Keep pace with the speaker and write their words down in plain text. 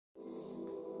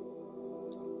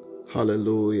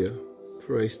Hallelujah.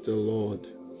 Praise the Lord.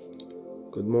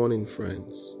 Good morning,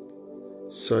 friends.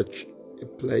 Such a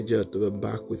pleasure to be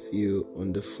back with you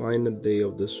on the final day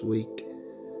of this week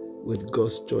with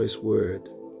God's choice word.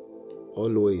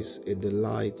 Always a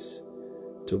delight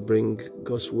to bring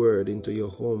God's word into your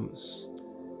homes.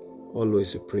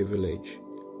 Always a privilege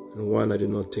and one I do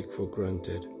not take for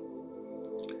granted.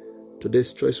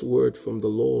 Today's choice word from the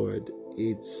Lord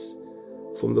is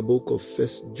from the book of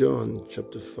 1 John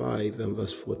chapter 5 and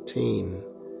verse 14.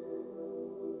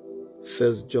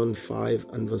 1 John 5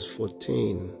 and verse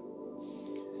 14.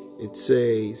 It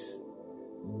says,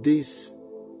 "This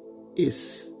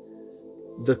is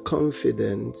the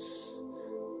confidence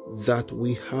that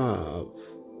we have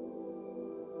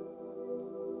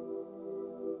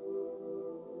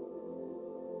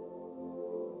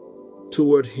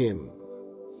toward Him,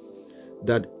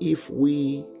 that if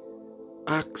we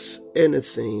ask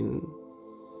anything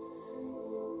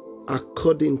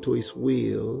according to His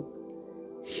will,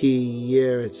 He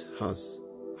hears us."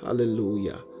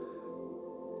 Hallelujah.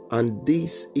 And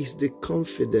this is the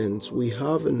confidence we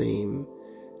have in Him,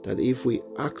 that if we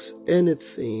ask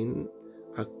anything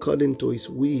according to His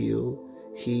will,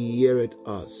 He heareth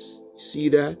us. See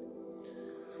that?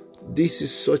 This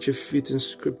is such a fitting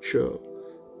scripture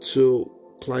to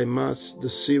climax the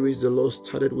series the Lord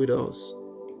started with us,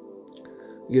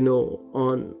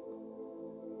 on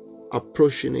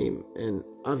approaching Him and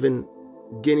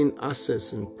gaining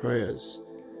access in prayers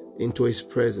into His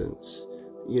presence,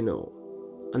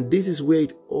 And this is where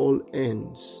it all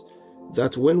ends,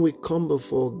 that when we come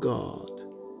before God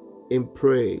in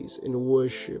praise, in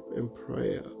worship, in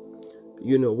prayer,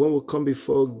 when we come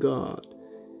before God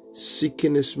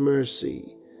seeking His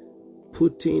mercy,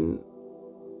 putting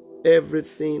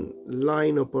everything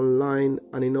line upon line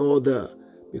and in order,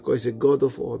 because He's a God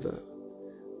of order,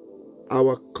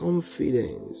 our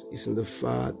confidence is in the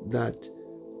fact that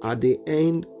at the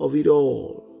end of it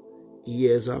all, He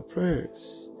hears our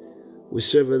prayers. We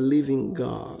serve a living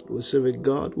God. We serve a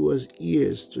God who has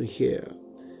ears to hear,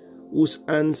 whose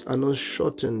hands are not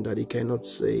shortened that He cannot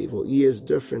save, or ears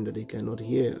deafened that He cannot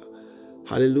hear.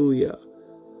 Hallelujah.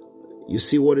 You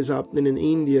see what is happening in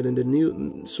India and the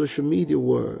new social media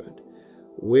world,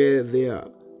 where they are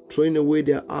throwing away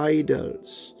their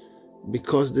idols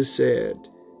because they said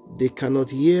they cannot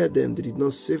hear them. They did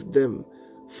not save them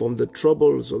from the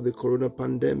troubles of the corona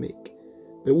pandemic.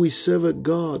 But we serve a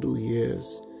God who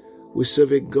hears. We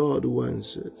serve a God who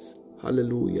answers.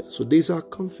 Hallelujah. So this is our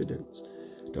confidence,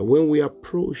 that when we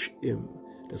approach Him,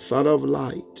 the Father of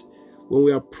light, when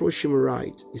we approach Him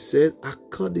right, He said,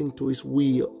 according to His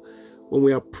will, when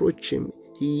we approach Him,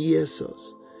 He hears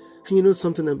us. And you know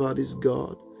something about this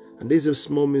God, and this is a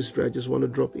small mystery I just want to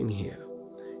drop in here.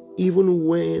 Even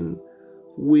when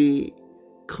we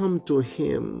come to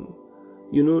Him,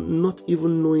 not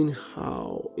even knowing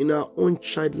how, in our own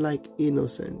childlike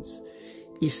innocence,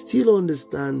 He still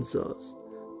understands us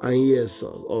and hears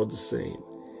us all the same.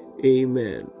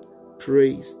 Amen.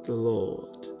 Praise the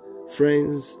Lord.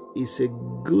 Friends, it's a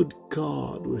good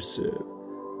God we serve.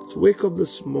 So wake up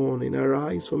this morning,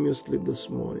 arise from your sleep this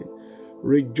morning.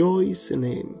 Rejoice in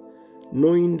Him,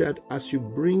 knowing that as you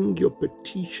bring your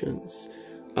petitions,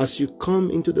 as you come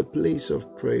into the place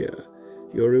of prayer,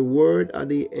 your reward at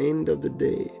the end of the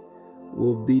day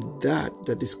will be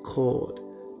that is called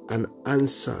an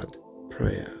answered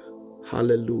prayer.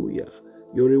 Hallelujah.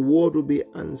 Your reward will be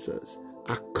answers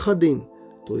according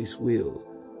to His will,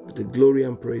 with the glory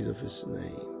and praise of His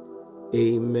name.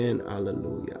 Amen.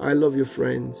 Hallelujah. I love you,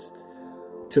 friends.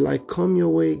 Till I come your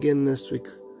way again next week,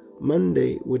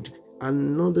 Monday, with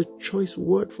another choice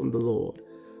word from the Lord,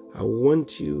 I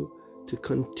want you to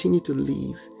continue to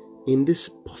live in these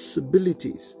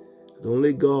possibilities that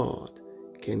only God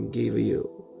can give you.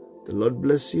 The Lord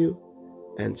bless you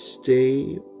and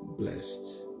stay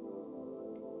blessed.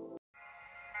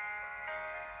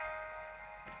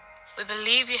 We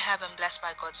believe you have been blessed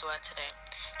by God's word today.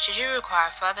 Should you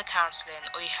require further counseling,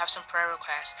 or you have some prayer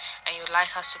requests and you would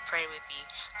like us to pray with you,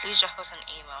 please drop us an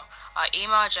email. Our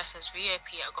email address is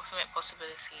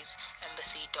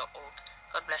vop@governmentpossibilitiesembassy.org.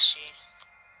 God bless you.